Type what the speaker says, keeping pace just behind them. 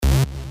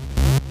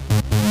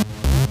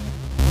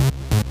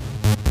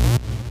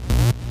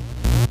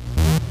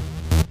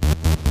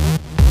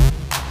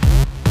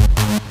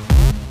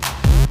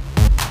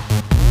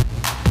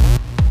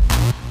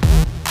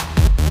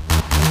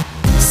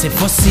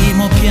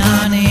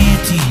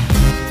pianeti.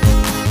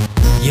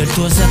 Io il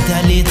tuo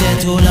satellite,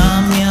 tu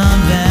la mia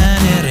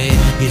Venere.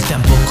 Il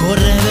tempo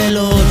corre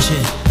veloce,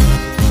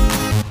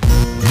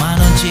 ma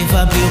non ci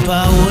fa più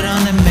paura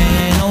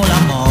nemmeno la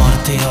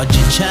morte. Oggi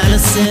il cielo è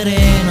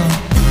sereno,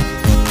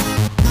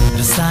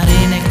 restare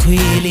in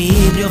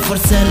equilibrio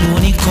forse è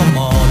l'unico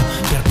modo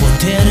per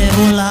poter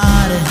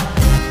volare,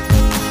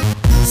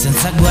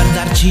 senza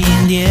guardarci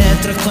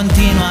indietro e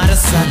continuare a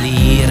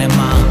salire.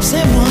 Ma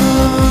se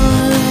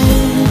vuoi